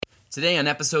Today on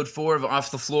episode 4 of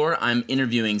Off the Floor, I'm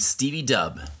interviewing Stevie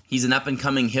Dub. He's an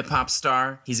up-and-coming hip-hop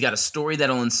star. He's got a story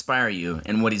that'll inspire you,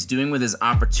 and what he's doing with his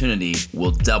opportunity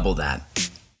will double that.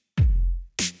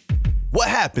 What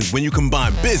happens when you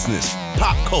combine business,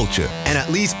 pop culture, and at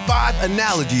least 5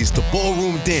 analogies to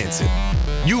ballroom dancing?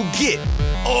 You get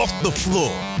Off the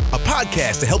Floor, a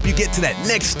podcast to help you get to that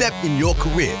next step in your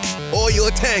career or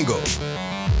your tango.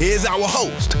 Here's our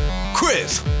host,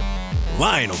 Chris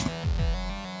Lynham.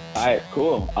 All right,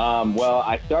 cool. Well,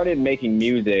 I started making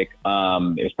music.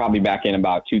 It was probably back in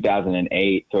about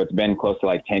 2008, so it's been close to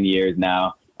like 10 years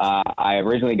now. I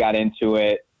originally got into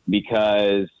it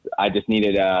because I just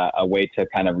needed a way to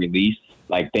kind of release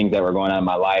like things that were going on in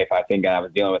my life. I think I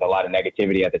was dealing with a lot of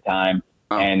negativity at the time,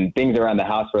 and things around the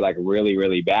house were like really,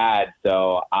 really bad.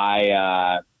 So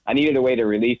I needed a way to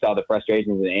release all the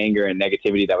frustrations and anger and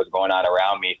negativity that was going on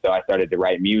around me. So I started to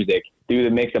write music. Through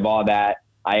the mix of all that,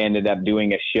 I ended up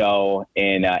doing a show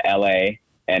in LA,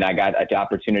 and I got an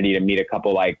opportunity to meet a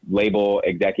couple like label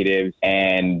executives,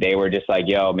 and they were just like,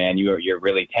 yo, man, you're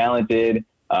really talented.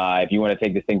 If you want to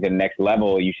take this thing to the next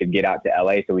level, you should get out to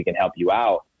LA so we can help you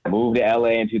out. I moved to LA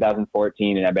in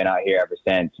 2014, and I've been out here ever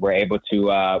since. We're able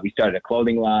to, we started a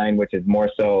clothing line, which is more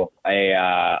so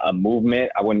a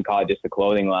movement. I wouldn't call it just a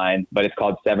clothing line, but it's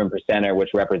called 7%er, which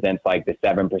represents like the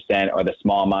 7% or the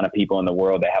small amount of people in the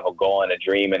world that have a goal and a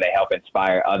dream, and they help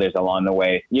inspire others along the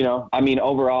way. You know, I mean,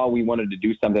 overall, we wanted to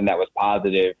do something that was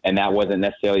positive, and that wasn't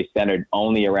necessarily centered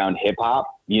only around hip hop.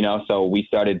 You know, so we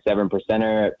started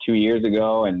 7%er 2 years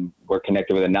ago, and we're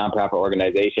connected with a nonprofit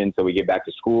organization. So we give back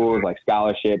to schools like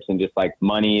scholarships and just like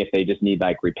money if they just need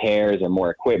like repairs or more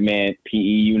equipment, PE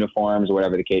uniforms,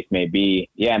 whatever the case may be.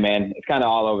 Yeah, man, it's kind of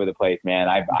all over the place, man.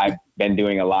 I've been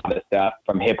doing a lot of stuff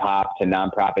from hip hop to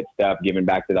nonprofit stuff, giving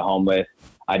back to the homeless.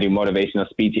 I do motivational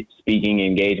speaking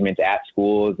engagements at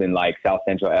schools in like South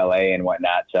Central LA and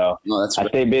whatnot. So I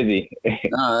stay busy.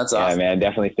 Oh, that's awesome. Yeah, man,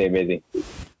 definitely stay busy.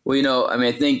 Well, you know, I mean,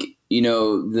 I think, you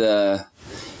know,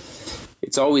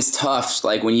 it's always tough.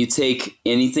 Like when you take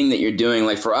anything that you're doing,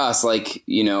 like for us, like,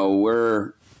 you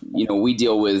know, we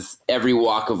deal with every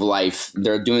walk of life.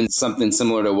 They're doing something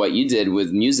similar to what you did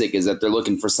with music, is that they're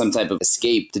looking for some type of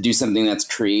escape, to do something that's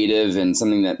creative and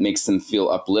something that makes them feel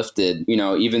uplifted. You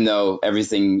know, even though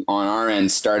everything on our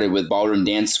end started with ballroom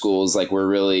dance schools, like we're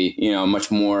really, you know,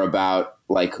 much more about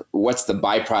like, what's the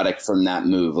byproduct from that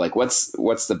move? Like, what's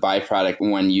the byproduct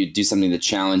when you do something to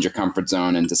challenge your comfort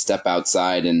zone and to step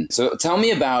outside? And so tell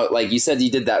me about, like you said, you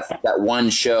did that one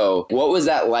show. What was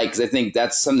that like? Because I think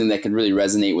that's something that could really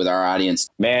resonate with our audience.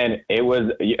 Man, it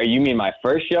was, you mean my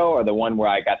first show or the one where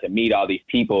I got to meet all these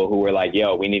people who were like,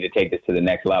 yo, we need to take this to the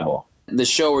next level? The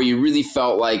show where you really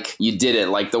felt like you did it,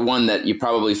 like the one that you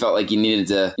probably felt like you needed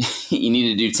to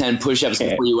do 10 push-ups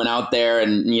before you went out there,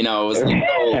 and you know, it was like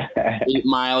 8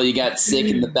 Mile, you got sick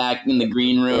in the back in the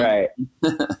green room. Right.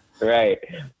 Right.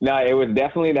 No, it was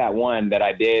definitely that one that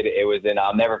I did. It was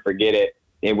I'll never forget it.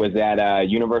 It was at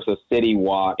Universal City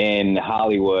Walk in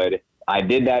Hollywood. I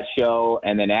did that show,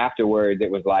 and then afterwards it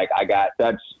was like I got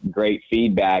such great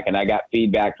feedback, and I got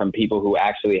feedback from people who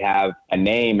actually have a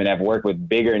name and have worked with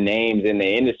bigger names in the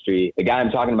industry. The guy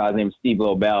I'm talking about, his name is Steve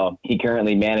Lobel. He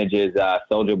currently manages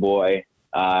Soulja Boy.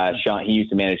 He used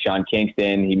to manage Sean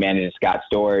Kingston. He manages Scott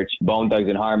Storch. Bone Thugs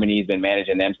and Harmony. He's been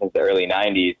managing them since the early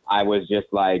 90s. I was just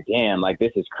like, damn, like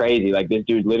this is crazy. Like this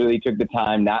dude literally took the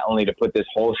time not only to put this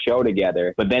whole show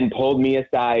together, but then pulled me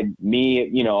aside,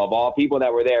 you know, of all people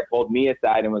that were there, pulled me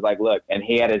aside and was like, look, and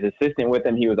he had his assistant with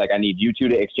him. He was like, I need you two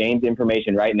to exchange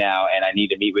information right now, and I need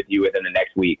to meet with you within the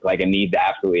next week. Like it needs to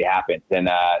absolutely happen. And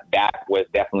that was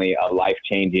definitely a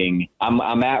life-changing.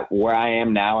 I'm at where I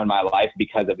am now in my life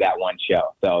because of that one show.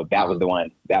 So that was the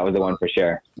one. That was the one for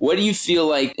sure. What do you feel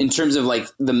like in terms of like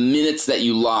the minutes that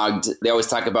you logged? They always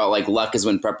talk about like luck is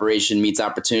when preparation meets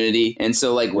opportunity. And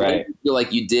so like, what do you feel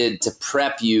like you did to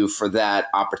prep you for that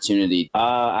opportunity?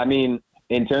 I mean,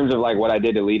 in terms of like what I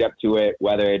did to lead up to it,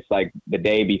 whether it's like the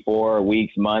day before,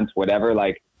 weeks, months, whatever,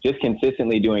 like just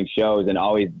consistently doing shows and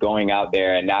always going out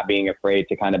there and not being afraid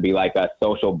to kind of be like a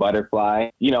social butterfly,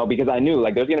 you know, because I knew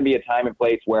like there's going to be a time and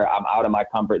place where I'm out of my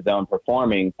comfort zone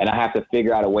performing, and I have to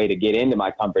figure out a way to get into my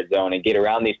comfort zone and get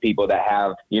around these people that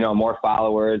have, you know, more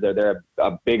followers, or they're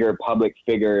a bigger public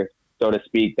figure so to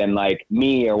speak, than like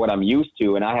me or what I'm used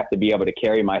to. And I have to be able to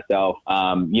carry myself,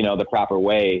 the proper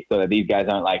way so that these guys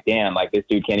aren't like, damn, like this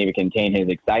dude can't even contain his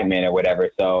excitement or whatever.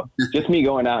 So just me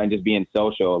going out and just being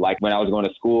social. Like when I was going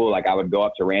to school, like I would go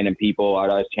up to random people. I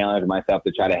would always challenge myself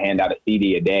to try to hand out a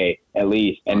CD a day at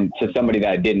least, and to somebody that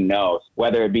I didn't know,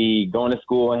 whether it be going to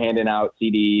school and handing out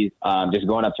CDs, just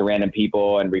going up to random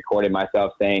people and recording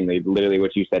myself saying literally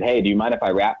what you said. Hey, do you mind if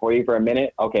I rap for you for a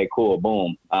minute? Okay, cool.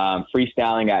 Boom.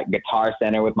 Freestyling at Guitar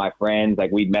Center with my friends.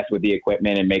 Like we'd mess with the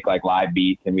equipment and make like live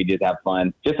beats, and we just have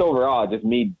fun. Just overall, just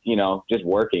me, just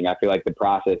working. I feel like the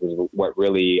process is what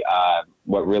really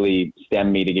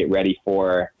stemmed me to get ready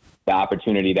for the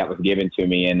opportunity that was given to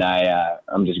me. And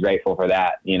I'm just grateful for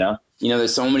that,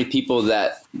 There's so many people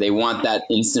that they want that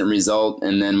instant result,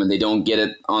 and then when they don't get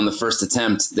it on the first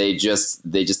attempt, they just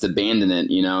abandon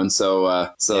it, And so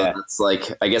yeah. It's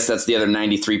like, I guess that's the other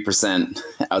 93%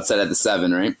 outside of the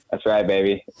 7, right? That's right,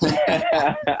 baby.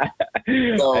 That's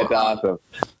awesome.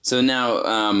 So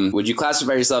now, would you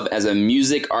classify yourself as a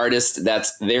music artist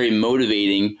that's very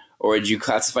motivating, or would you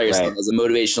classify yourself as a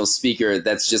motivational speaker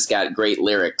that's just got great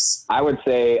lyrics? I would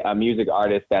say a music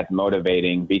artist that's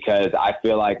motivating, because I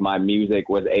feel like my music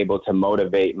was able to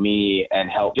motivate me and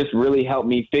really help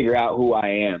me figure out who I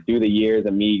am through the years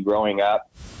of me growing up,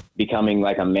 becoming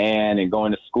like a man and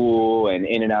going to school and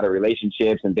in and out of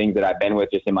relationships and things that I've been with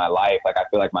just in my life. Like I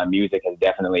feel like my music has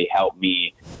definitely helped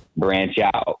me branch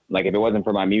out. Like if it wasn't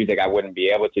for my music, I wouldn't be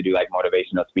able to do like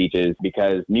motivational speeches,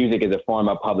 because music is a form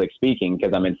of public speaking,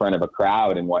 because I'm in front of a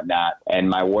crowd and whatnot. And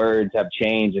my words have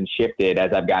changed and shifted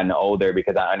as I've gotten older,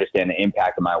 because I understand the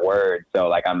impact of my words. So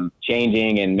like I'm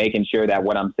changing and making sure that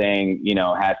what I'm saying,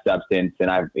 has substance.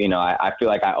 And I feel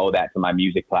like I owe that to my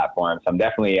music platform. So I'm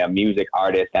definitely a music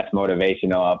artist that's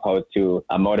motivational, opposed to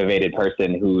a motivated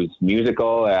person who's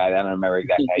musical. I don't remember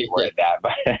exactly how you worded that,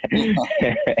 but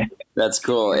that's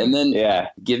cool. And then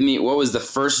give me, what was the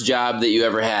first job that you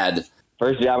ever had?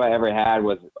 First job I ever had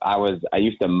was I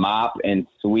used to mop and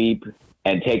sweep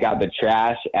and take out the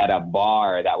trash at a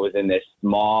bar that was in this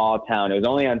small town. It was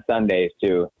only on Sundays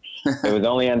too. It was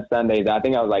only on Sundays. I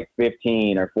think I was like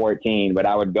 15 or 14, but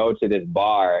I would go to this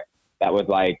bar that was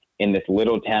like in this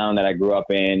little town that I grew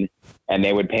up in, and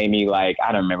they would pay me like,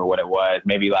 I don't remember what it was,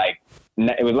 maybe like,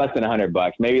 it was less than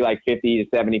 $100, maybe like $50 to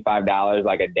 $75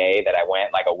 like a day that I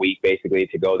went, like a week basically,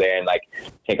 to go there and like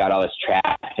take out all this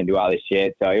trash and do all this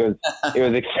shit. So it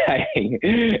was exciting.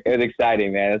 It was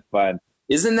exciting, man. It's fun.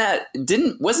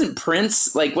 Wasn't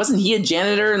Prince, like, wasn't he a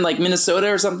janitor in like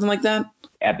Minnesota or something like that?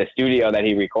 At the studio that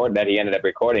he ended up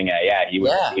recording at, he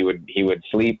would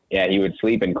sleep. Yeah, he would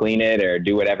sleep and clean it or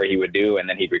do whatever he would do, and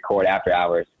then he'd record after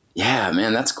hours. Yeah,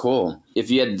 man, that's cool.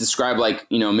 If you had to describe like,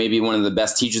 maybe one of the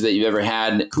best teachers that you've ever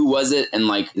had, who was it? And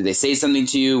like, did they say something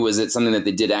to you? Was it something that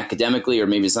they did academically, or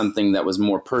maybe something that was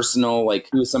more personal? Like,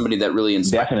 who was somebody that really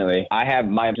inspired? Definitely. I have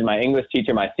my English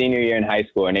teacher, my senior year in high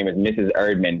school. Her name is Mrs.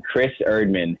 Erdman, Chris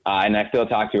Erdman. And I still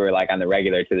talk to her like on the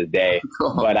regular to this day.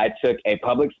 Cool. But I took a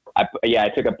public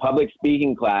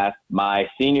speaking class my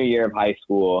senior year of high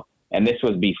school. And this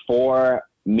was before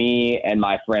me and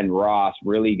my friend Ross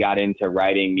really got into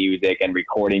writing music and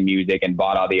recording music and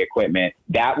bought all the equipment.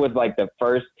 That was like the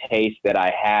first taste that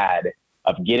I had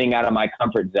of getting out of my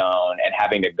comfort zone and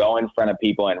having to go in front of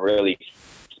people and really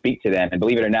speak to them. And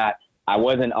believe it or not, I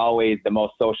wasn't always the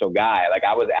most social guy. Like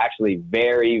I was actually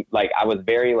very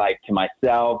to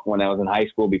myself when I was in high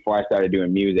school before I started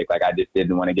doing music. Like I just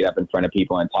didn't want to get up in front of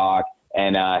people and talk.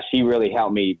 And she really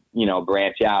helped me,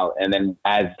 branch out. And then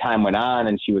as time went on,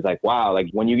 and she was like, wow, like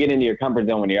when you get into your comfort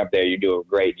zone, when you're up there, you do a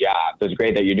great job. So it's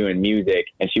great that you're doing music.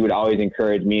 And she would always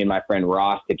encourage me and my friend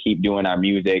Ross to keep doing our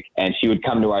music. And she would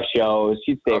come to our shows.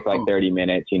 She'd stay for like 30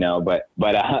 minutes, but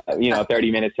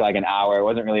 30 minutes to like an hour. It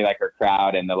wasn't really like her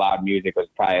crowd. And the loud music was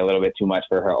probably a little bit too much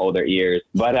for her older ears.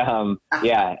 But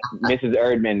yeah, Mrs.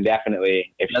 Erdman,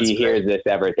 definitely. If she hears this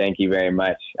ever, thank you very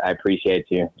much. I appreciate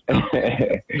you.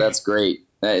 That's great.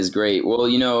 That is great. Well,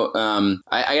 I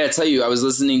got to tell you, I was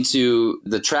listening to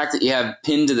the track that you have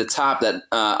pinned to the top, that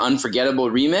Unforgettable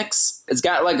remix. It's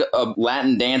got like a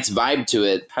Latin dance vibe to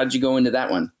it. How did you go into that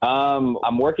one?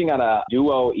 I'm working on a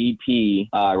duo EP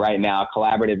right now,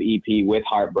 collaborative EP with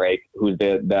Heartbreak, who's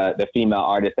the female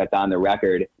artist that's on the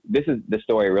record. This is the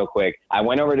story real quick. I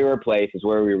went over to her place. It's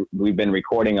where we've been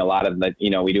recording a lot of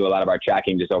we do a lot of our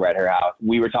tracking just over at her house.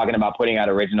 We were talking about putting out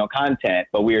original content,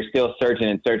 but we were still searching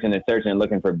and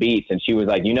looking for beats. And she was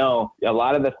like, a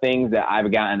lot of the things that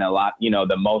I've gotten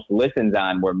the most listens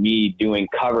on were me doing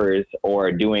covers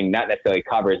or doing not necessarily necessarily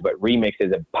covers, but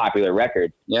remixes of popular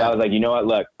records. Yeah. So I was like, you know what,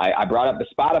 look, I brought up the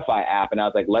Spotify app and I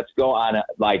was like, let's go on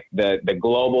like the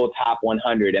global top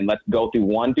 100 and let's go through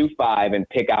 1 through 5 and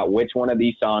pick out which one of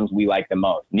these songs we like the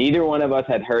most. Neither one of us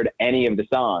had heard any of the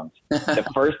songs. The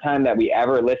first time that we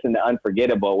ever listened to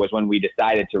Unforgettable was when we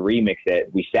decided to remix it.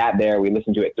 We sat there, we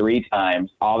listened to it 3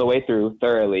 times, all the way through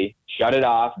thoroughly, shut it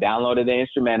off, downloaded the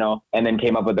instrumental, and then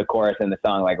came up with the chorus and the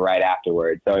song like right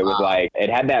afterwards. So it was like, it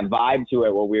had that vibe to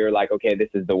it where we were like, okay, this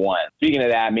is the one. Speaking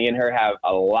of that, me and her have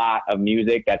a lot of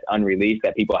music that's unreleased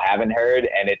that people haven't heard,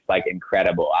 and it's like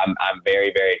incredible. I'm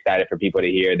very, very excited for people to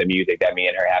hear the music that me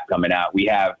and her have coming out. We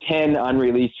have 10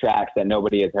 unreleased tracks that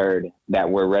nobody has heard that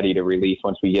we're ready to release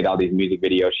once we get all these music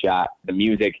videos shot. The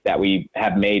music that we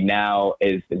have made now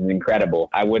is incredible.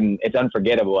 It's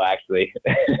unforgettable, actually.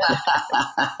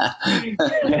 I mean,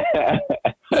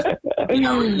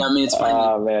 it's funny.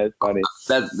 Oh man, it's funny.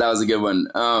 That was a good one.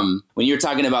 When you were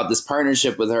talking about this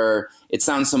partnership with her, it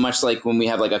sounds so much like when we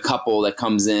have like a couple that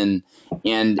comes in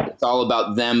and it's all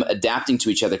about them adapting to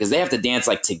each other because they have to dance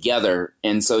like together.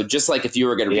 And so just like if you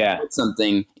were going to record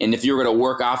something and if you were going to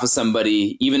work off of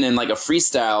somebody, even in like a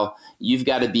freestyle, you've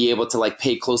got to be able to like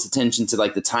pay close attention to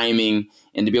like the timing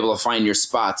and to be able to find your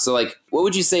spots. So like, what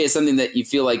would you say is something that you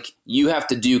feel like you have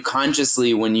to do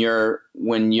consciously when you're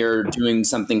doing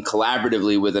something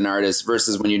collaboratively with an artist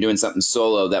versus when you're doing something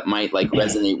solo that might like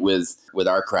resonate with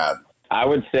our crowd? I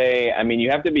would say, I mean,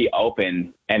 you have to be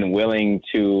open and willing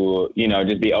to, you know,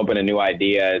 just be open to new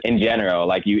ideas in general.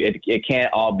 Like it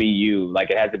can't all be you. Like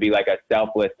it has to be like a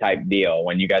selfless type deal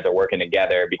when you guys are working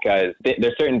together, because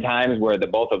there's certain times where the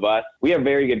both of us, we have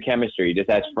very good chemistry just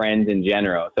as friends in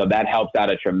general. So that helps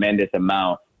out a tremendous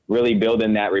amount, really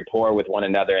building that rapport with one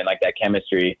another and like that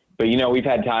chemistry. But, you know, we've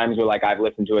had times where like I've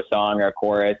listened to a song or a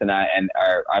chorus or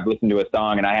I've listened to a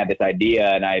song and I had this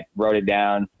idea and I wrote it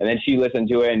down, and then she listened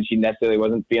to it and she necessarily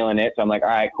wasn't feeling it. So I'm like, all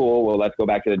right, cool. Well, let's go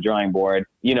back to the drawing board.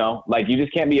 You know, like you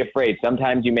just can't be afraid.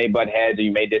 Sometimes you may butt heads or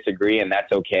you may disagree, and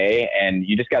that's okay. And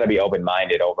you just got to be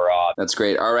open-minded overall. That's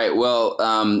great. All right. Well,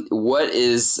 what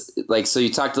is like, so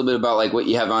you talked a little bit about like what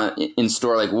you have on in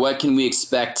store, like what can we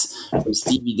expect from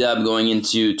Stevie Dub going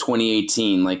into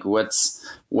 2018? Like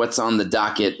what's on the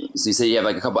docket? So you say you have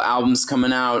like a couple albums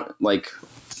coming out. Like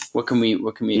what can we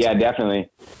expect? Yeah, definitely.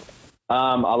 A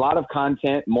lot of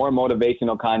content, more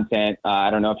motivational content. I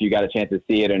don't know if you got a chance to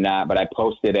see it or not, but I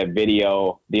posted a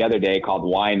video the other day called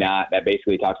Why Not, that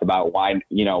basically talks about why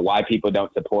people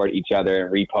don't support each other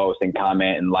and repost and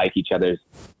comment and like each other's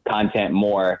content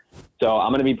more. So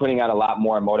I'm going to be putting out a lot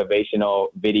more motivational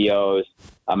videos.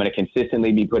 I'm going to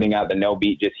consistently be putting out the No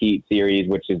Beat Just Heat series,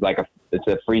 which is like it's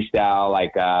a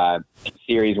freestyle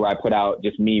series where I put out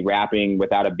just me rapping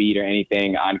without a beat or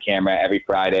anything on camera every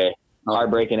Friday.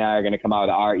 Heartbreak and I are going to come out with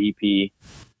our EP.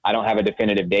 I don't have a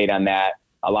definitive date on that.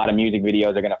 A lot of music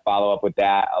videos are going to follow up with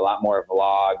that. A lot more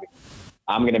vlog.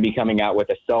 I'm going to be coming out with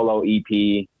a solo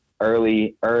EP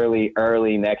early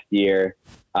next year.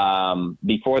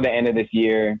 Before the end of this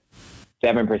year,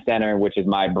 7%er, which is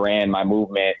my brand, my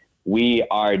movement, we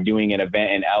are doing an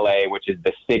event in LA, which is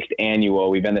the 6th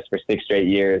annual. We've done this for 6 straight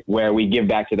years, where we give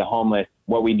back to the homeless.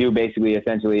 What we do basically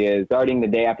essentially is starting the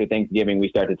day after Thanksgiving, we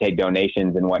start to take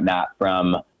donations and whatnot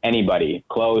from anybody,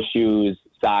 clothes, shoes,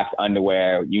 socks,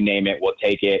 underwear, you name it, we'll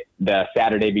take it. The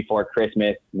Saturday before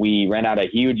Christmas, we rent out a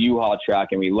huge U-Haul truck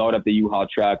and we load up the U-Haul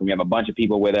truck and we have a bunch of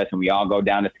people with us and we all go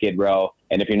down to Skid Row.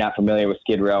 And if you're not familiar with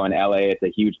Skid Row in LA, it's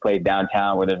a huge place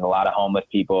downtown where there's a lot of homeless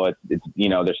people. It's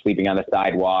they're sleeping on the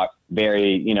sidewalk.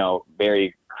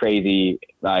 Very crazy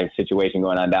situation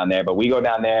going on down there. But we go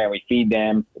down there and we feed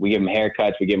them. We give them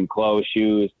haircuts. We give them clothes,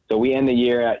 shoes. So we end the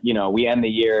year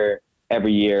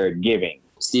every year giving.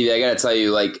 Stevie, I got to tell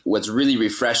you, like, what's really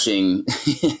refreshing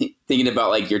thinking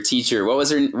about like your teacher. What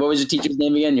was your teacher's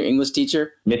name again? Your English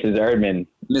teacher? Mrs. Erdman.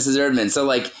 Mrs. Erdman. So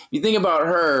like, if you think about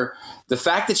her, the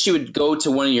fact that she would go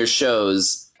to one of your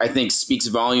shows, I think speaks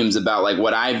volumes about like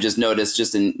what I've just noticed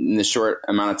just in the short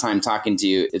amount of time talking to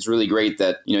you. It's really great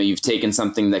that, you've taken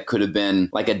something that could have been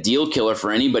like a deal killer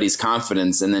for anybody's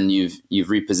confidence. And then you've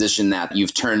repositioned that.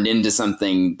 You've turned into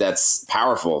something that's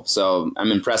powerful. So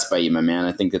I'm impressed by you, my man.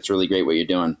 I think that's really great what you're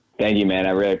doing. Thank you, man. I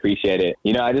really appreciate it.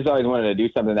 I just always wanted to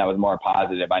do something that was more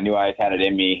positive. I knew I always had it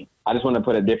in me. I just want to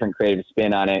put a different creative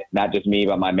spin on it. Not just me,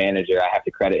 but my manager. I have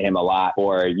to credit him a lot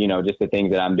for, you know, just the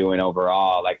things that I'm doing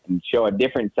overall, like, and show a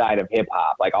different side of hip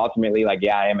hop. Like, ultimately, like,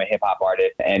 yeah, I am a hip hop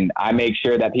artist, and I make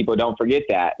sure that people don't forget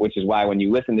that, which is why when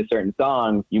you listen to certain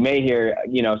songs, you may hear,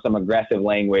 you know, some aggressive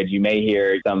language, you may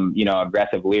hear some, you know,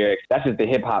 aggressive lyrics. That's just the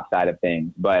hip hop side of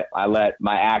things. But I let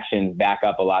my actions back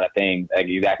up a lot of things, like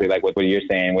exactly like what you're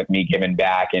saying with me giving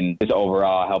back and just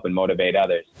overall helping motivate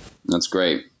others. That's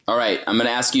great. All right, I'm going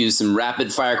to ask you some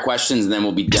rapid fire questions and then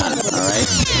we'll be done. All right?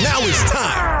 Now it's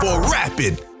time for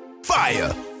rapid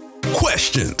fire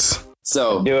questions.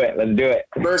 So Let's do it.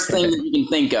 First thing that you can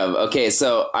think of. Okay,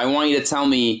 so I want you to tell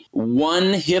me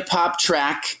one hip hop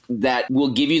track that will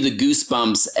give you the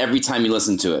goosebumps every time you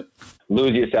listen to it.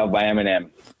 Lose Yourself by Eminem.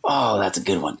 Oh, that's a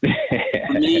good one.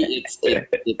 For me,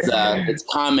 it's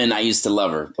Common, I Used to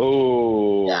Love Her.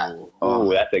 Ooh. Yeah.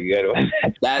 Oh, that's a good one.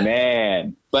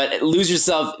 Man. But Lose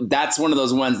Yourself, that's one of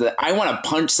those ones that I want to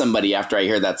punch somebody after I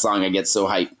hear that song. I get so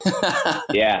hyped.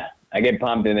 Yeah, I get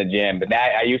pumped in the gym. But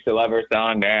that I Used to Love Her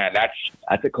song, man, that's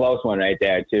a close one right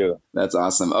there, too. That's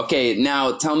awesome. Okay,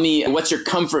 now tell me, what's your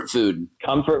comfort food?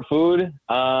 Comfort food?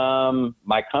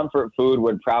 My comfort food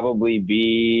would probably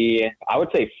be, I would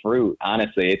say fruit,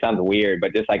 honestly. It sounds weird,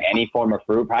 but just like any form of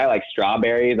fruit, probably like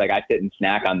strawberries. Like I sit and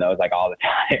snack on those like all the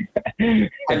time.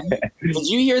 Did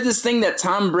you hear this thing that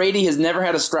Tom Brady has never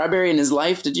had a strawberry in his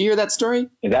life? Did you hear that story?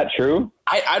 Is that true?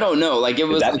 I don't know. Like it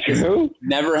was Is that like true?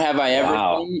 Never have I ever.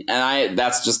 Wow. Thing, and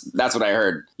that's what I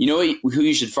heard. You know who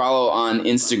you should follow on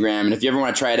Instagram, and if you ever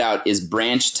want to try it out, is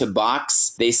Branch to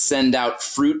Box. They send out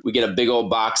fruit. We get a big old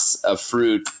box of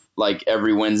fruit like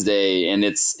every Wednesday, and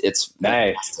it's nice.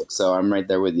 Fantastic. So I'm right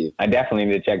there with you. I definitely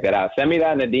need to check that out. Send me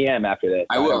that in the DM after this.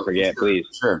 I will. Don't forget, please.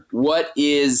 Sure.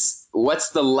 What's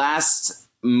the last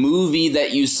movie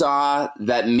that you saw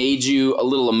that made you a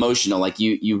little emotional? Like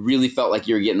you really felt like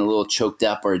you were getting a little choked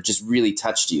up, or it just really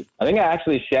touched you? I think I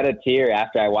actually shed a tear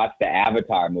after I watched the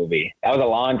Avatar movie. That was a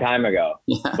long time ago.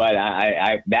 Yeah. But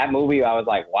I that movie, I was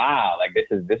like, wow, like this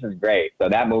is great. So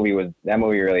that movie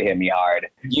really hit me hard.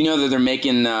 You know that they're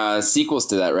making sequels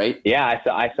to that, right? Yeah,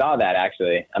 I saw that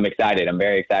actually. I'm excited. I'm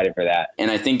very excited for that.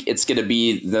 And I think it's going to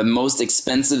be the most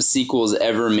expensive sequels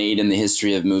ever made in the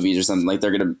history of movies or something. Like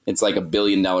it's like $1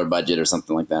 billion budget or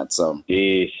something like that. So,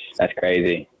 geez, that's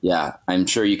crazy. Yeah, I'm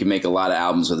sure you can make a lot of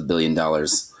albums with $1 billion.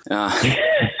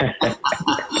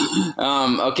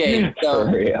 Okay,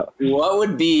 so what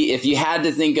would be, if you had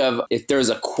to think of, if there's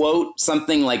a quote,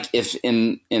 something like if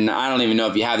I don't even know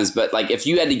if you have this, but like if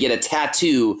you had to get a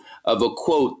tattoo of a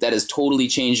quote that has totally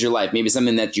changed your life, maybe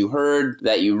something that you heard,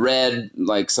 that you read,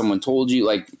 like someone told you,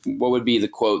 like what would be the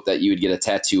quote that you would get a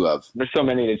tattoo of? There's so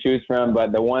many to choose from,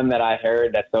 but the one that I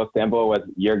heard that's so simple was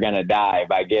 "You're Gonna Die"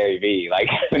 by Gary Vee. Like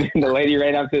the lady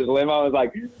ran up to his limo, I was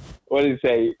like, what did he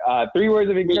say? 3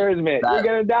 words of encouragement. You're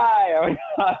gonna die. I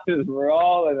was just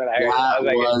rolling, and I was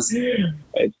like,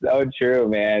 it's so true,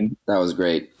 man. That was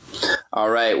great. All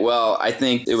right. Well, I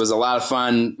think it was a lot of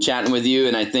fun chatting with you,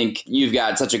 and I think you've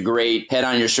got such a great head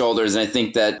on your shoulders, and I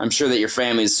think that I'm sure that your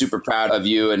family is super proud of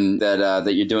you, and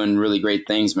that you're doing really great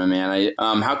things, my man.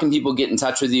 How can people get in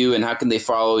touch with you, and how can they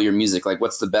follow your music? Like,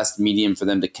 what's the best medium for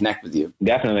them to connect with you?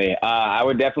 Definitely. I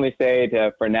would definitely say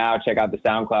for now, check out the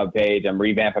SoundCloud page. I'm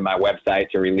revamping my website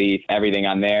to release everything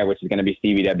on there, which is going to be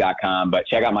StevieDub.com. But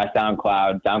check out my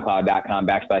SoundCloud,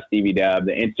 soundcloud.com/StevieDub.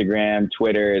 The Instagram,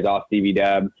 Twitter is all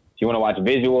StevieDub. If you want to watch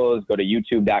visuals, go to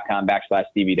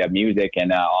youtube.com/StevieDubMusic,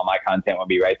 and all my content will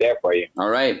be right there for you. All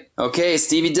right. Okay,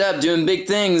 Stevie Dub, doing big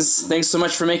things. Thanks so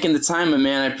much for making the time, my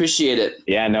man. I appreciate it.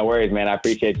 Yeah, no worries, man. I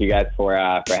appreciate you guys for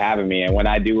having me. And when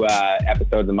I do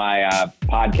episodes of my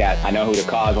podcast, I know who to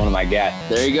call as one of my guests.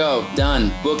 There you go.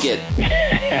 Done. Book it.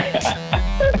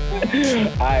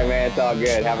 All right, man. It's all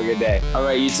good. Have a good day. All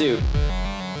right, you too.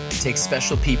 It takes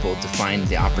special people to find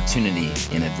the opportunity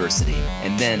in adversity,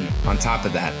 and then on top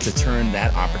of that, to turn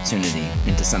that opportunity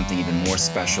into something even more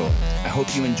special. I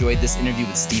hope you enjoyed this interview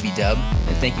with Stevie Dub,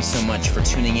 and thank you so much for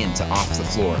tuning in to Off the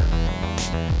Floor.